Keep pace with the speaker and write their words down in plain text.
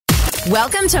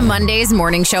Welcome to Monday's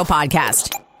Morning Show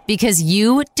podcast, because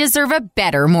you deserve a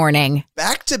better morning.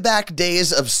 Back-to-back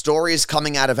days of stories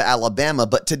coming out of Alabama,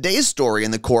 but today's story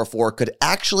in the Core 4 could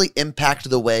actually impact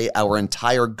the way our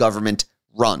entire government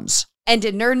runs. And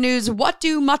in nerd news, what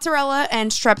do mozzarella and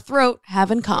strep throat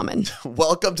have in common?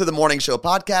 Welcome to the Morning Show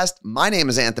podcast. My name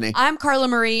is Anthony. I'm Carla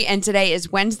Marie, and today is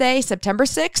Wednesday, September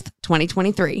 6th,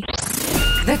 2023.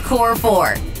 The Core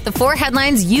 4, the 4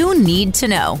 headlines you need to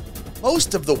know.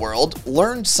 Most of the world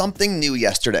learned something new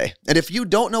yesterday. And if you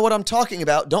don't know what I'm talking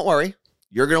about, don't worry.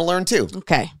 You're going to learn too.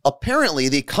 Okay. Apparently,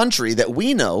 the country that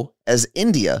we know as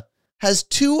India has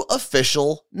 2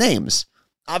 official names.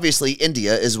 Obviously,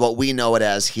 India is what we know it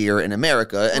as here in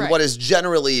America and what is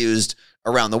generally used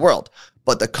around the world.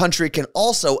 But the country can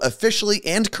also officially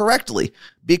and correctly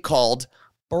be called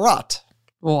Bharat.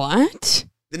 What?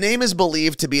 The name is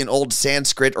believed to be an old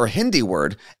Sanskrit or Hindi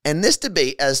word, and this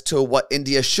debate as to what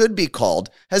India should be called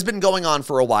has been going on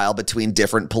for a while between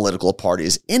different political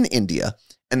parties in India.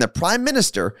 And the prime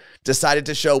minister decided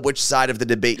to show which side of the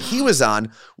debate he was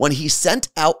on when he sent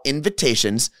out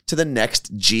invitations to the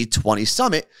next G20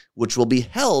 summit, which will be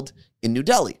held in New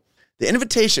Delhi. The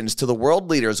invitations to the world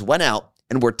leaders went out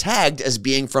and were tagged as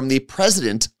being from the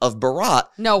president of Bharat,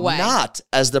 No way. not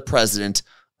as the president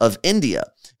of India.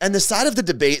 And the side of the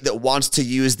debate that wants to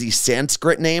use the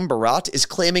Sanskrit name Bharat is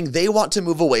claiming they want to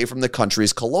move away from the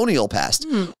country's colonial past,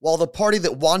 while the party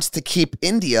that wants to keep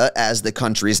India as the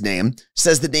country's name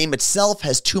says the name itself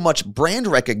has too much brand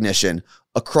recognition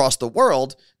across the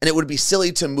world, and it would be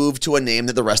silly to move to a name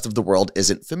that the rest of the world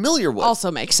isn't familiar with.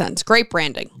 Also makes sense. Great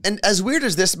branding. And as weird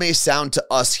as this may sound to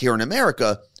us here in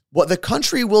America, what the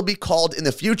country will be called in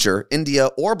the future, India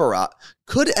or Bharat,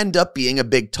 could end up being a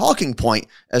big talking point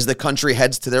as the country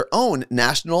heads to their own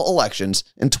national elections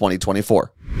in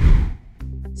 2024.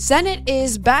 Senate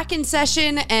is back in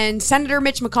session, and Senator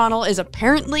Mitch McConnell is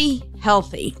apparently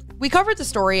healthy. We covered the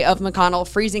story of McConnell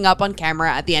freezing up on camera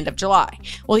at the end of July.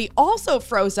 Well, he also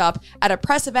froze up at a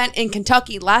press event in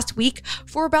Kentucky last week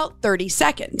for about 30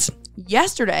 seconds.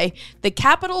 Yesterday, the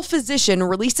Capitol physician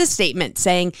released a statement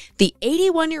saying the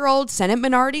 81-year-old Senate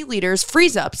Minority Leader's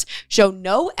freeze-ups show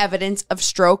no evidence of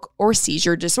stroke or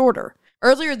seizure disorder.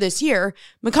 Earlier this year,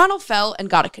 McConnell fell and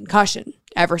got a concussion.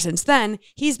 Ever since then,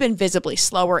 he's been visibly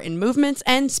slower in movements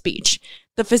and speech.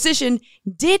 The physician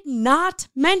did not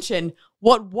mention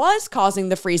what was causing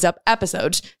the freeze-up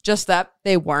episodes, just that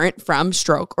they weren't from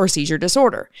stroke or seizure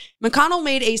disorder. McConnell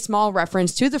made a small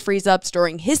reference to the freeze-ups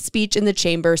during his speech in the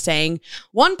chamber, saying,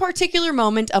 "One particular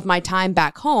moment of my time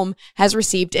back home has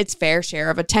received its fair share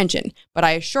of attention, but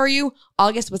I assure you,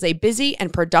 August was a busy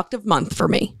and productive month for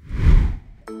me."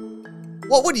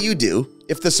 What would you do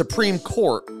if the Supreme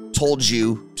Court told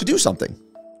you to do something?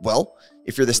 Well,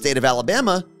 if you're the state of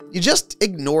Alabama, you just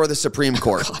ignore the Supreme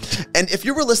Court. And if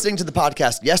you were listening to the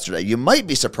podcast yesterday, you might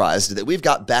be surprised that we've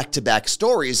got back-to-back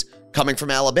stories coming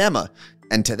from Alabama.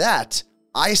 And to that,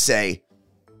 I say,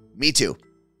 me too.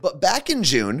 But back in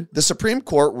June, the Supreme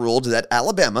Court ruled that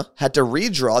Alabama had to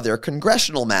redraw their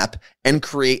congressional map and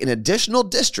create an additional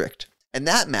district. And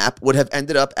that map would have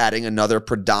ended up adding another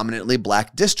predominantly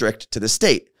black district to the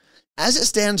state. As it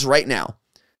stands right now,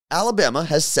 Alabama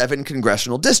has 7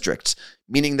 congressional districts,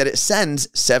 meaning that it sends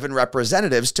 7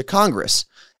 representatives to Congress,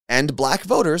 and black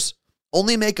voters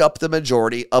only make up the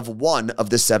majority of 1 of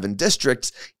the 7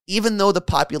 districts, even though the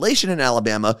population in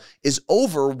Alabama is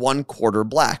over 1/4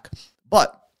 black.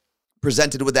 But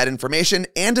presented with that information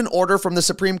and an order from the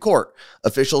Supreme Court,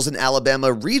 officials in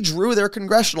Alabama redrew their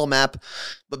congressional map,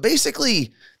 but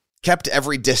basically kept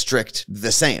every district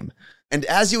the same. And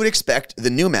as you would expect, the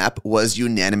new map was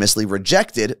unanimously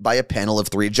rejected by a panel of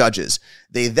 3 judges.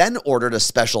 They then ordered a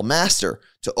special master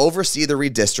to oversee the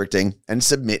redistricting and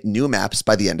submit new maps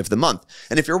by the end of the month.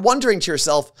 And if you're wondering to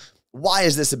yourself, why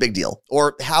is this a big deal?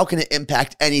 Or how can it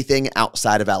impact anything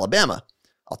outside of Alabama?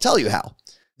 I'll tell you how.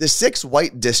 The 6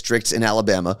 white districts in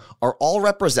Alabama are all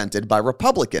represented by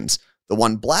Republicans. The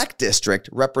 1 black district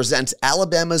represents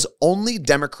Alabama's only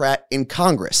Democrat in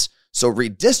Congress. So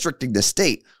redistricting the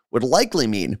state would likely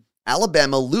mean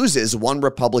Alabama loses 1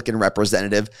 Republican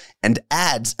representative and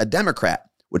adds a Democrat,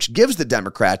 which gives the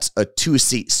Democrats a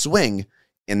 2-seat swing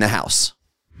in the House.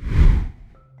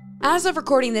 As of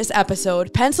recording this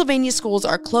episode, Pennsylvania schools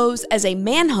are closed as a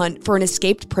manhunt for an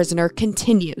escaped prisoner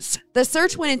continues. The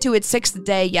search went into its 6th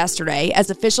day yesterday as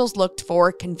officials looked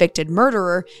for convicted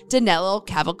murderer Danilo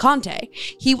Cavalcante.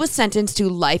 He was sentenced to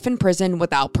life in prison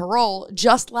without parole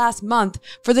just last month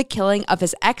for the killing of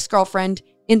his ex-girlfriend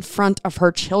in front of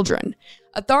her children.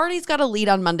 Authorities got a lead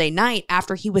on Monday night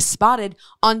after he was spotted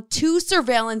on 2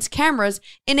 surveillance cameras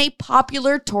in a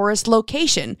popular tourist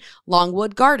location,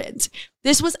 Longwood Gardens.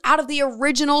 This was out of the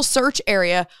original search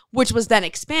area, which was then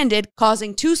expanded,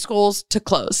 causing 2 schools to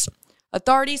close.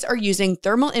 Authorities are using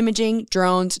thermal imaging,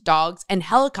 drones, dogs, and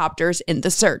helicopters in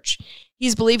the search.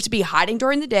 He's believed to be hiding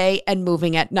during the day and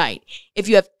moving at night. If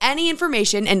you have any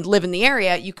information and live in the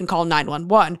area, you can call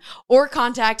 911 or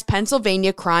contact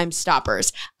Pennsylvania Crime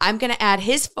Stoppers. I'm going to add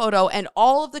his photo and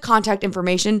all of the contact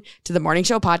information to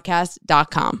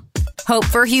themorningshowpodcast.com. Hope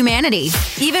for humanity.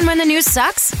 Even when the news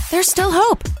sucks, there's still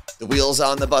hope. The wheels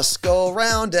on the bus go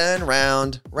round and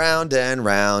round, round and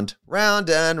round,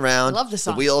 round and round. I love this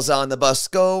song. The wheels on the bus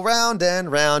go round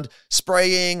and round,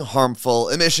 spraying harmful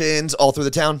emissions all through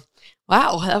the town.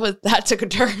 Wow, that took a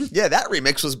turn. Yeah, that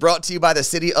remix was brought to you by the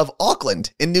city of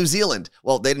Auckland in New Zealand.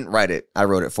 Well, they didn't write it. I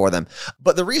wrote it for them.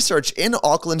 But the research in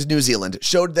Auckland, New Zealand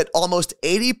showed that almost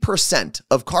 80%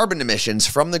 of carbon emissions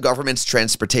from the government's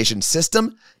transportation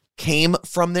system came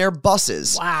from their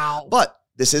buses. Wow. But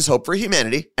this is hope for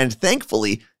humanity, and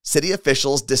thankfully, city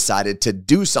officials decided to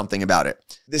do something about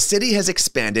it. The city has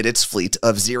expanded its fleet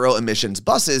of zero-emissions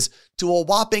buses to a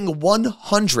whopping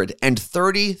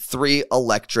 133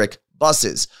 electric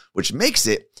buses, which makes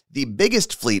it the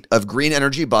biggest fleet of green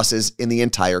energy buses in the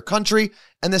entire country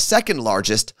and the second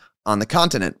largest on the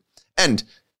continent. And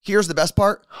here's the best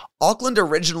part. Auckland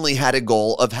originally had a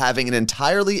goal of having an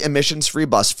entirely emissions-free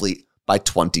bus fleet by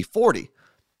 2040,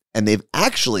 and they've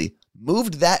actually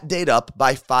moved that date up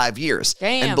by 5 years.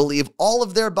 Damn. And believe all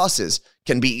of their buses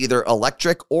can be either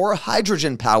electric or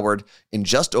hydrogen powered in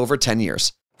just over 10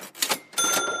 years.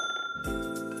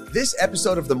 This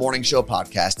episode of the Morning Show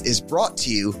podcast is brought to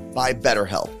you by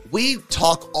BetterHelp. We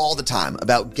talk all the time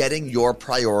about getting your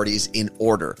priorities in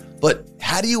order, but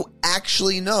how do you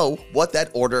actually know what that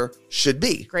order should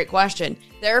be? Great question.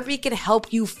 Therapy can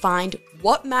help you find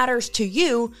what matters to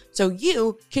you so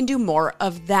you can do more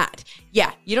of that.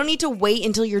 Yeah, you don't need to wait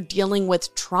until you're dealing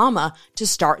with trauma to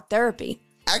start therapy.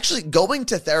 Actually, going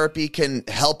to therapy can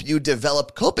help you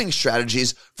develop coping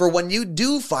strategies for when you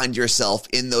do find yourself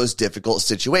in those difficult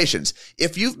situations.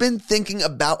 If you've been thinking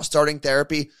about starting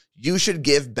therapy, you should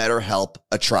give BetterHelp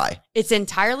a try. It's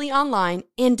entirely online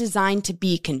and designed to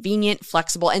be convenient,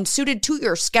 flexible, and suited to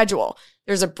your schedule.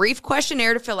 There's a brief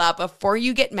questionnaire to fill out before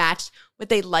you get matched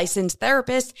with a licensed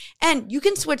therapist, and you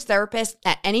can switch therapists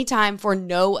at any time for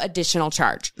no additional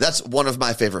charge. That's one of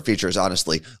my favorite features,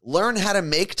 honestly. Learn how to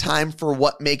make time for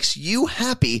what makes you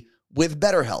happy with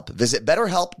BetterHelp. Visit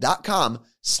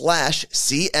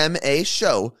BetterHelp.com/CMA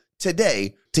show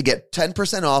today to get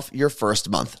 10% off your first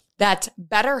month. That's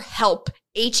BetterHelp,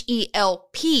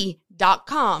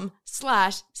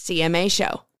 HELP.com/CMA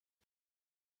show.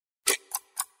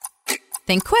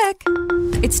 Think quick.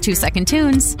 It's 2-second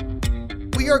tunes.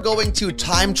 We are going to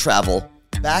time travel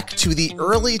back to the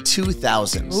early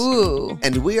 2000s. Ooh.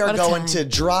 And we are what a going time. to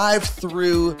drive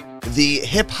through the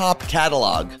hip-hop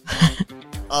catalog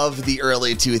of the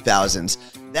early 2000s.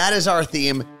 That is our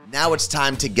theme. Now it's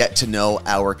time to get to know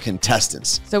our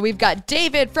contestants. So we've got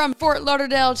David from Fort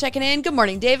Lauderdale checking in. Good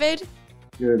morning, David.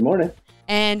 Good morning.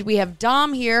 And we have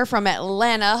Dom here from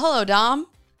Atlanta. Hello, Dom.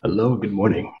 Hello, good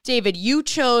morning. David, you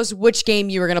chose which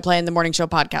game you were going to play in the Morning Show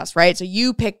podcast, right? So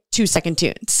you picked 2-second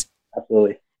tunes.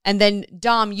 Absolutely. And then,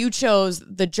 Dom, you chose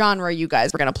the genre you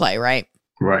guys were going to play, right?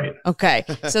 Right. Okay.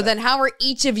 So then how are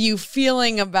each of you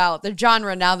feeling about the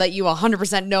genre now that you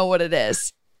 100% know what it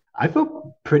is? I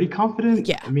feel pretty confident.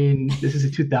 Yeah. I mean, this is the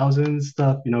 2000s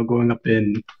stuff, growing up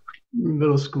in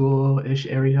middle school-ish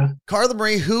area. Carla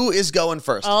Marie, who is going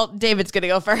first? Well, David's going to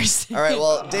go first. All right,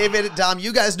 well, David, Dom,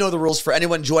 you guys know the rules. For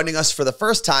anyone joining us for the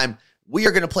first time, we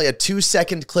are going to play a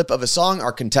 2-second clip of a song.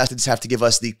 Our contestants have to give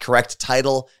us the correct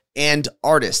title and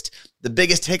artist. The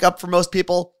biggest hiccup for most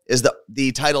people is that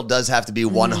the title does have to be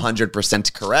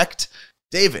 100% correct.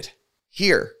 David,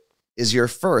 here is your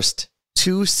first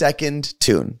 2-second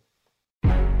tune.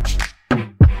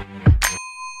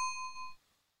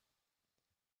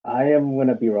 I am going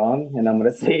to be wrong, and I'm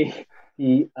going to say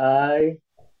T.I.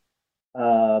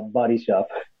 Body Shop.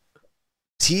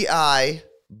 T.I.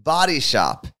 Body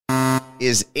Shop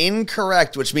is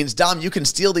incorrect, which means, Dom, you can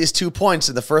steal these 2 points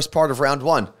in the first part of round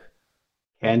 1.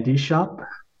 Candy Shop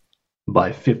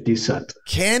by 50 Cent.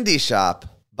 Candy Shop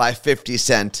by 50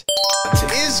 Cent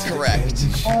is correct.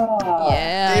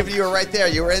 Yeah. David, you were right there.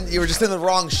 You were just in the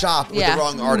wrong shop with the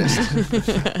wrong artist.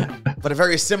 But a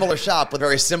very similar shop with a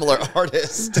very similar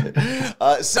artist.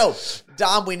 So,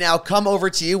 Dom, we now come over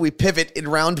to you. We pivot in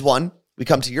round 1. We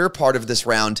come to your part of this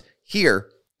round. Here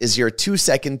is your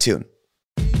 2-second tune.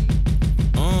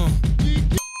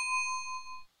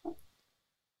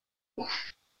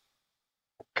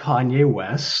 Kanye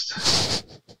West.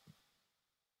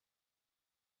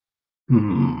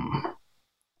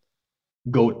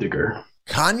 Gold Digger.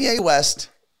 Kanye West,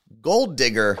 Gold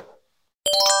Digger.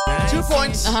 2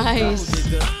 points. Nice.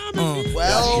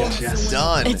 Well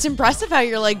done. It's impressive how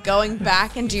you're like going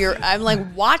back into your. I'm like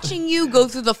watching you go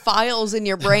through the files in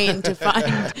your brain to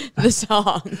find the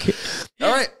song.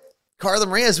 All right. Carla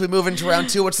Marie, as we move into round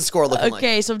 2, what's the score looking like?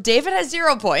 Okay, so David has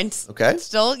 0 points. Okay.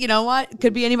 Still, you know what?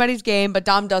 Could be anybody's game, but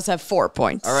Dom does have 4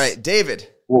 points. All right, David.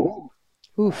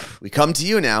 Oof. We come to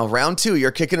you now. Round 2, you're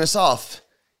kicking us off.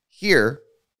 Here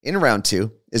in round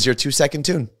 2 is your 2-second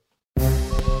tune.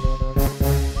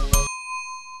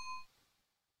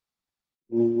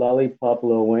 Lollipop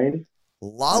Lil Wayne.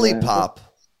 Lollipop,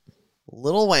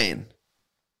 Lil Wayne.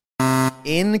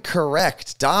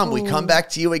 Incorrect. Dom, we come back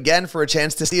to you again for a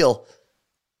chance to steal.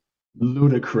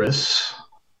 Ludacris.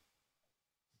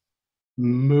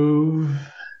 Move.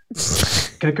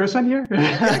 Can I curse on here?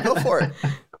 Yeah, go for it.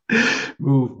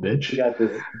 Move, bitch. You got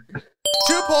this.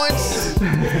 2 points.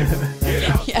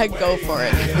 Yeah, go for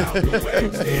it.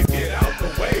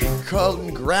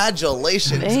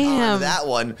 Congratulations Damn. on that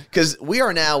one. Because we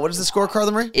are now, what is the score,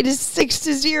 Carla Marie? It is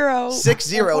 6-0.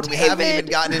 6-0, and we haven't David.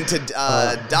 even gotten into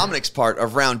Dominic's part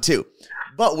of round 2.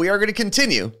 But we are going to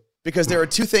continue because there are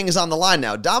 2 things on the line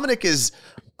now. Dominic is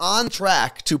on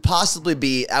track to possibly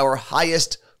be our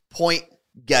highest point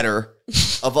getter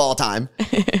of all time.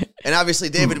 And obviously,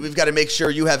 David, we've got to make sure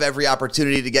you have every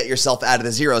opportunity to get yourself out of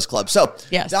the Zeros Club. So,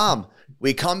 Yes. Dom,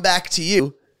 we come back to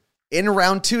you in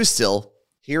round 2 still.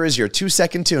 Here is your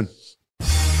 2-second tune.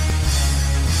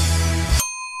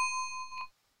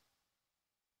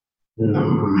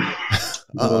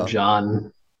 Little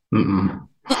John.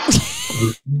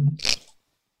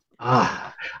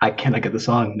 I cannot get the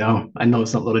song. No, I know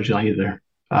it's not Little John either.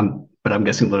 But I'm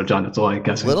guessing Little John. That's all I'm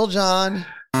guessing. Little John.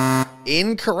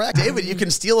 Incorrect. David, you can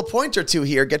steal a point or 2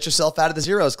 here. Get yourself out of the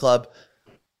Zeros Club.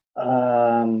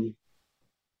 Gonna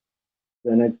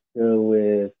go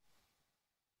with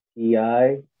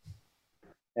T.I.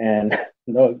 and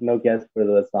no guess for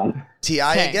the song.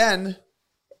 T.I. Okay. again.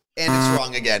 And it's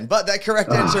wrong again. But that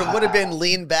correct answer would have been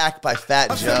Lean Back by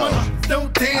Fat Joe.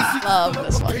 Love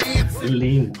this one.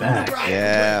 Lean back.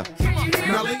 Yeah.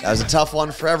 That was a tough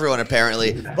one for everyone,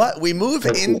 apparently. But we move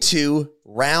into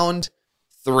round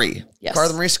 3. Yes.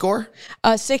 Carla Marie, score?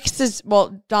 6 is,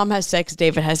 well, Dom has 6,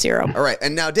 David has 0. All right.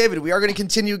 And now, David, we are going to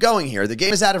continue going here. The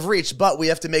game is out of reach, but we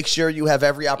have to make sure you have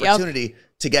every opportunity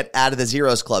to get out of the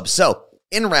Zeros Club. So,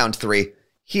 in round 3,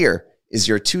 here is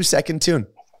your 2-second tune.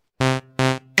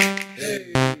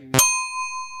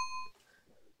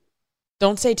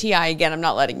 Don't say T.I. again. I'm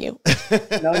not letting you.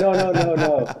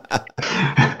 No.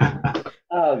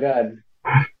 Oh, God.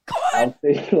 I'll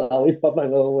say Lollipop by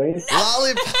Lil Wayne.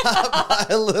 Lollipop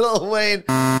by Lil Wayne.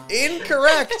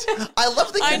 Incorrect. I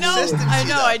love the consistency.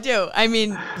 I do. I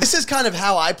mean, This is kind of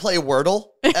how I play Wordle.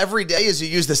 Every day is you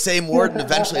use the same word and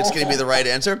eventually it's going to be the right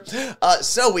answer.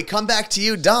 So we come back to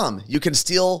you, Dom. You can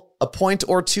steal a point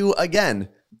or 2 again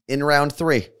in round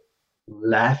 3.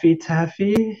 Laffy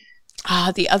Taffy.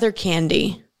 the other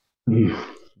candy.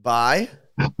 By?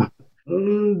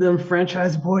 Them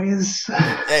franchise boys.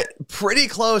 Pretty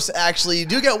close, actually. You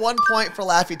do get 1 point for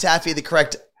Laffy Taffy, the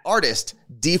correct artist,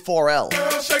 D4L.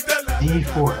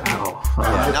 D4L.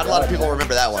 Yeah, not a lot of people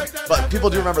remember that one, but people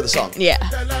do remember the song. Yeah.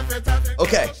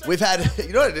 Okay, we've had,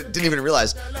 you know what I didn't even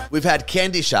realize? We've had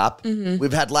Candy Shop,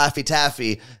 we've had Laffy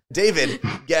Taffy. David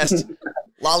guessed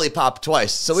Lollipop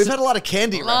twice. So we've had a lot of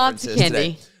candy Lots of references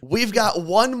candy. today. We've got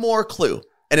one more clue,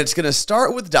 and it's going to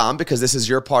start with Dom because this is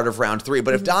your part of round 3.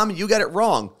 But if Dom, you get it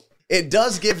wrong, it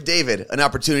does give David an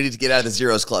opportunity to get out of the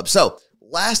Zeros Club. So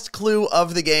last clue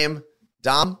of the game,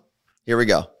 Dom, here we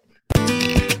go.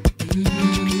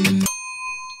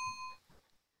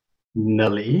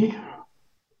 Nelly.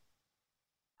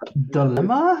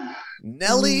 Dilemma?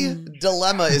 Nelly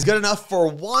Dilemma is good enough for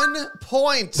 1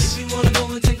 point.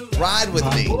 Ride with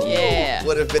me. Yeah.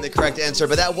 Would have been the correct answer,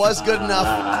 but that was good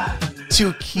enough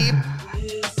to keep.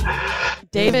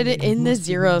 David in the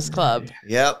Zeros Club.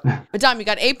 Yep. But Dom, you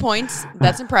got 8 points.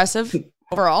 That's impressive.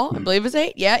 Overall, I believe it's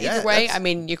 8. Yeah, Yeah, either way, that's- I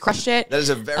mean, you crushed it. That is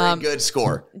a very good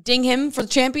score. Ding him for the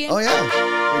champion. Oh, yeah.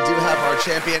 We do have our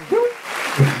champion.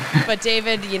 But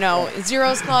David, you know,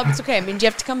 Zeros Club, it's okay. I mean, you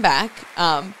have to come back.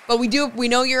 But we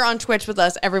know you're on Twitch with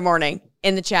us every morning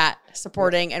in the chat,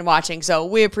 supporting and watching. So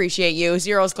we appreciate you.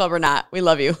 Zeros Club or not, we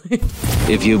love you.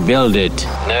 If you build it,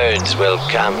 nerds will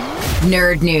come.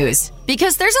 Nerd news.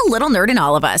 Because there's a little nerd in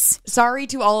all of us. Sorry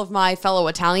to all of my fellow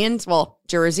Italians, well,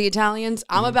 Jersey Italians.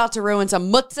 I'm about to ruin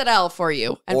some mozzarella for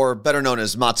you. And Or better known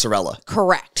as mozzarella.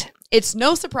 correct. It's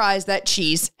no surprise that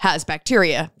cheese has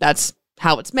bacteria. That's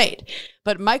how it's made.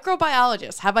 But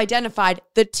microbiologists have identified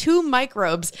the 2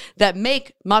 microbes that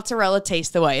make mozzarella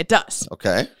taste the way it does.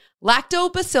 Okay.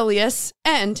 Lactobacillus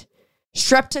and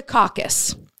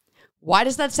Streptococcus. Why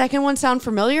does that second one sound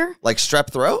familiar? Like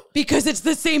strep throat? Because it's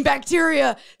the same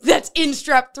bacteria that's in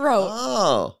strep throat.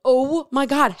 Oh my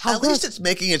God. How At least it's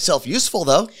making itself useful,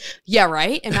 though. Yeah,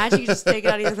 right? Imagine you just take it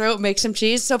out of your throat, make some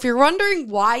cheese. So if you're wondering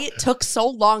why it took so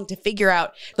long to figure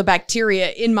out the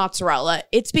bacteria in mozzarella,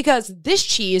 it's because this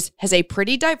cheese has a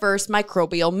pretty diverse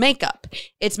microbial makeup.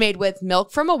 It's made with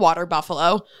milk from a water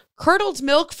buffalo, curdled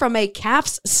milk from a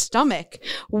calf's stomach,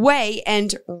 whey,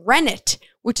 and rennet,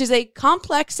 which is a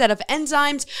complex set of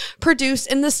enzymes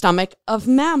produced in the stomach of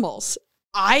mammals.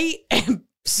 I am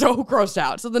so grossed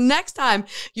out. So the next time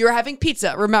you're having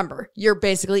pizza, remember, you're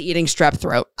basically eating strep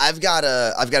throat. I've got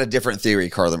a different theory,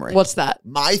 Carla Marie. What's that?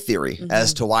 My theory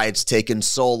as to why it's taken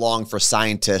so long for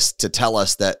scientists to tell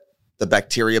us that the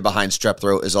bacteria behind strep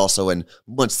throat is also in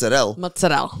mozzarella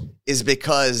is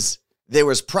because there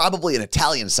was probably an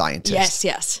Italian scientist.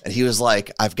 Yes. And he was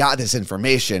like, I've got this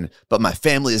information, but my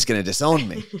family is going to disown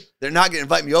me. They're not going to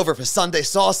invite me over for Sunday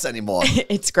sauce anymore.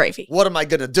 It's gravy. What am I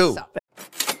going to do? Stop it.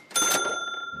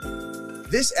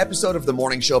 This episode of the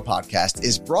Morning Show podcast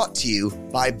is brought to you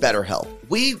by BetterHelp.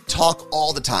 We talk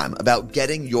all the time about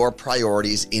getting your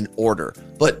priorities in order,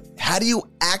 but how do you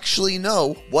actually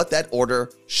know what that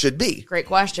order should be? Great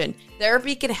question.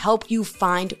 Therapy can help you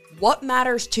find what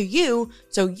matters to you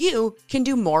so you can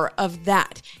do more of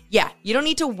that. Yeah, you don't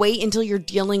need to wait until you're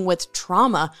dealing with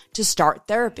trauma to start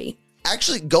therapy.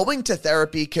 Actually, going to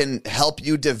therapy can help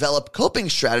you develop coping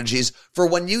strategies for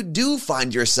when you do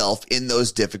find yourself in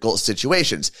those difficult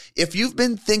situations. If you've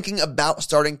been thinking about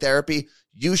starting therapy,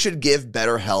 you should give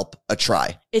BetterHelp a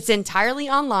try. It's entirely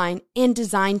online and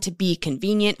designed to be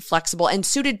convenient, flexible, and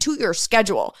suited to your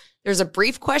schedule. There's a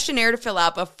brief questionnaire to fill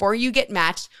out before you get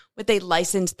matched with a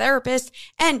licensed therapist,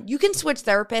 and you can switch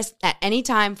therapists at any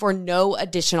time for no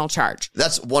additional charge.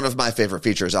 That's one of my favorite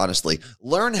features, honestly.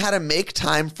 Learn how to make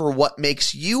time for what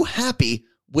makes you happy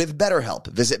with BetterHelp.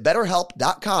 Visit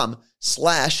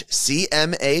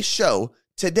BetterHelp.com/CMA show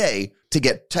today to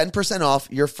get 10% off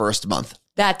your first month.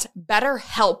 That's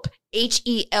BetterHelp,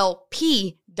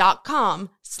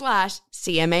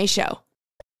 HELP.com/CMA show.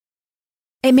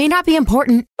 It may not be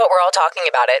important, but we're all talking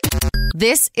about it.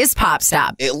 This is Pop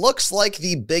Stop. It looks like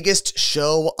the biggest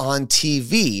show on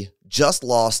TV just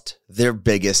lost their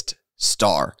biggest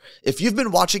star. If you've been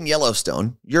watching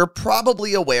Yellowstone, you're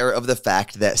probably aware of the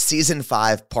fact that season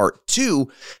 5, part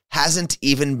 2 hasn't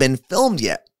even been filmed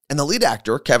yet. And the lead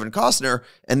actor, Kevin Costner,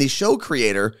 and the show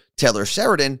creator, Taylor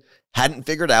Sheridan, hadn't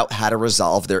figured out how to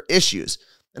resolve their issues.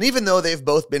 And even though they've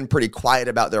both been pretty quiet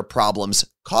about their problems,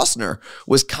 Costner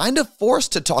was kind of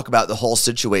forced to talk about the whole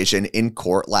situation in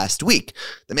court last week.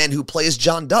 The man who plays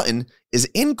John Dutton is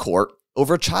in court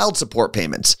over child support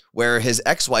payments, where his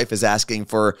ex-wife is asking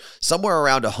for somewhere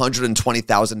around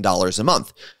 $120,000 a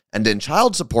month. And in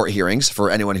child support hearings, for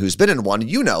anyone who's been in one,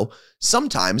 you know,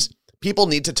 sometimes people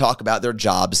need to talk about their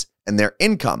jobs and their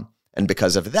income. And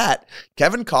because of that,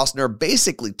 Kevin Costner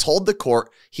basically told the court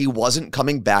he wasn't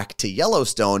coming back to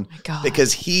Yellowstone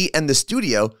because he and the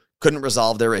studio couldn't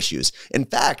resolve their issues. In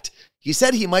fact, he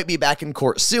said he might be back in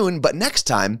court soon, but next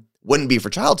time wouldn't be for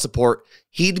child support.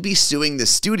 He'd be suing the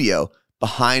studio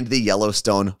behind the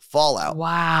Yellowstone fallout.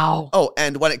 Wow. Oh,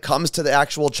 and when it comes to the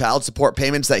actual child support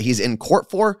payments that he's in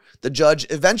court for, the judge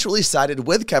eventually sided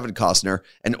with Kevin Costner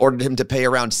and ordered him to pay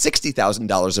around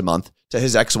 $60,000 a month to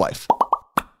his ex-wife.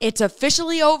 It's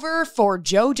officially over for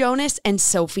Joe Jonas and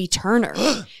Sophie Turner.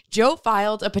 Joe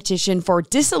filed a petition for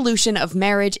dissolution of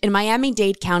marriage in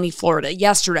Miami-Dade County, Florida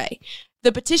yesterday.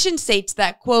 The petition states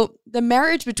that, quote, the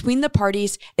marriage between the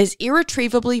parties is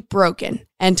irretrievably broken,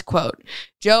 end quote.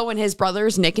 Joe and his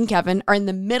brothers, Nick and Kevin, are in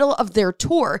the middle of their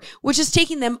tour, which is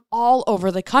taking them all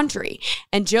over the country.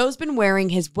 And Joe's been wearing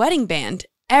his wedding band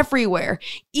everywhere,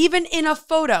 even in a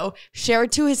photo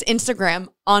shared to his Instagram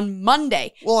on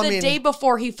Monday, the day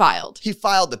before he filed. He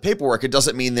filed the paperwork. It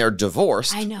doesn't mean they're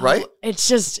divorced, I know, right? It's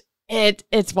just,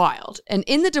 it's wild. And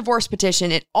in the divorce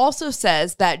petition, it also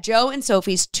says that Joe and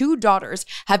Sophie's 2 daughters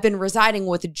have been residing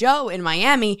with Joe in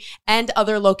Miami and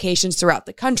other locations throughout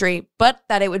the country, but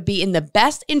that it would be in the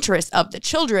best interest of the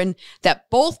children that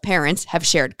both parents have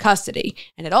shared custody.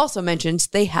 And it also mentions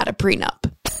they had a prenup.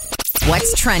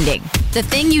 What's trending? The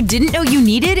thing you didn't know you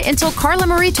needed until Carla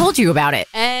Marie told you about it.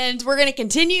 And we're going to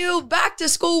continue back to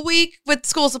school week with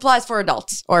school supplies for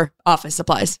adults, or office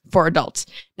supplies for adults.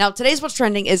 Now, today's What's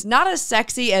Trending is not as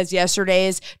sexy as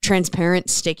yesterday's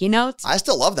transparent sticky notes. I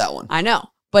still love that one. I know,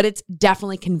 but it's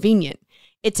definitely convenient.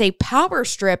 It's a power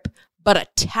strip, but a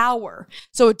tower.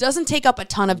 So it doesn't take up a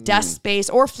ton of desk space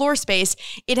or floor space.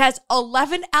 It has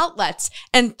 11 outlets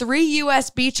and 3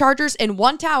 USB chargers in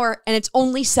one tower, and it's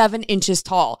only 7 inches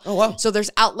tall. Oh, wow. So there's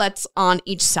outlets on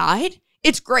each side.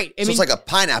 It's great. So it's like a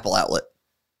pineapple outlet.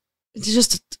 It's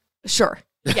just, sure.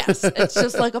 Yes, it's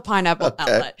just like a pineapple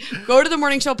outlet. Go to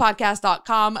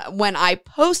themorningshowpodcast.com. When I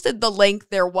posted the link,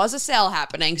 there was a sale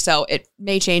happening, so it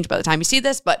may change by the time you see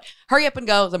this, but hurry up and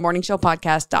go,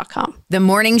 themorningshowpodcast.com. The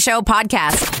Morning Show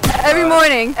Podcast Every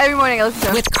morning I listen to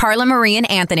it. with Carla Marie and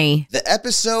Anthony. The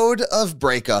episode of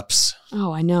breakups.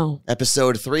 Oh, I know.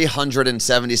 Episode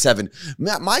 377.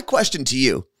 Matt, my question to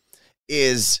you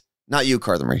is, not you,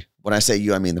 Carla Marie. When I say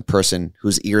you, I mean the person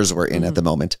whose ears we're in at the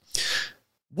moment.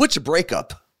 Which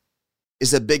breakup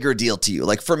is a bigger deal to you?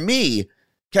 Like for me,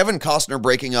 Kevin Costner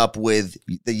breaking up with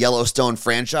the Yellowstone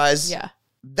franchise. Yeah.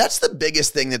 That's the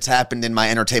biggest thing that's happened in my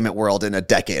entertainment world in a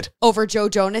decade. Over Joe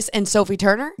Jonas and Sophie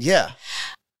Turner? Yeah.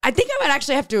 I think I might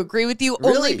actually have to agree with you,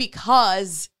 Really? only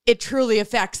because it truly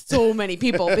affects so many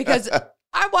people. Because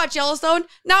I watch Yellowstone.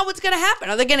 Now what's going to happen?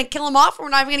 Are they going to kill him off? We're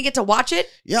not even going to get to watch it?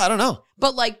 Yeah, I don't know.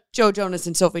 But like Joe Jonas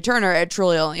and Sophie Turner, it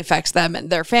truly only affects them and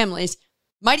their families.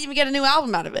 Might even get a new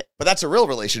album out of it. But that's a real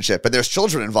relationship, and there's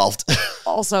children involved.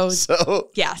 Also, So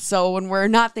yeah. So when we're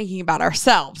not thinking about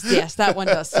ourselves, yes, that one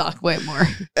does suck way more.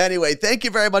 anyway, thank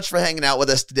you very much for hanging out with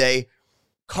us today.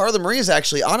 Carla Marie is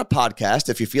actually on a podcast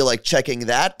if you feel like checking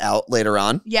that out later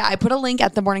on. Yeah, I put a link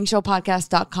at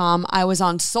themorningshowpodcast.com. I was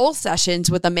on Soul Sessions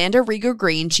with Amanda Rieger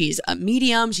Green. She's a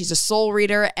medium. She's a soul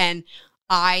reader. And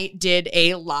I did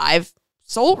a live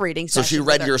soul reading So session she with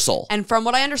read her. your soul. And from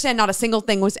what I understand, not a single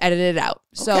thing was edited out.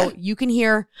 So Okay. you can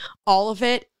hear all of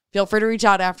it. Feel free to reach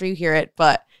out after you hear it.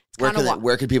 But it's Where kind of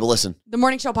where can people listen?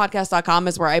 themorningshowpodcast.com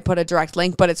is where I put a direct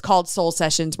link, but it's called Soul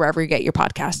Sessions wherever you get your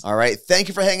podcast. All right. Thank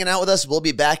you for hanging out with us. We'll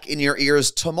be back in your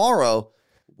ears tomorrow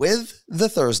with The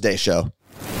Thursday Show.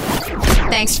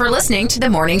 Thanks for listening to the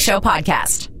Morning Show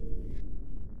Podcast.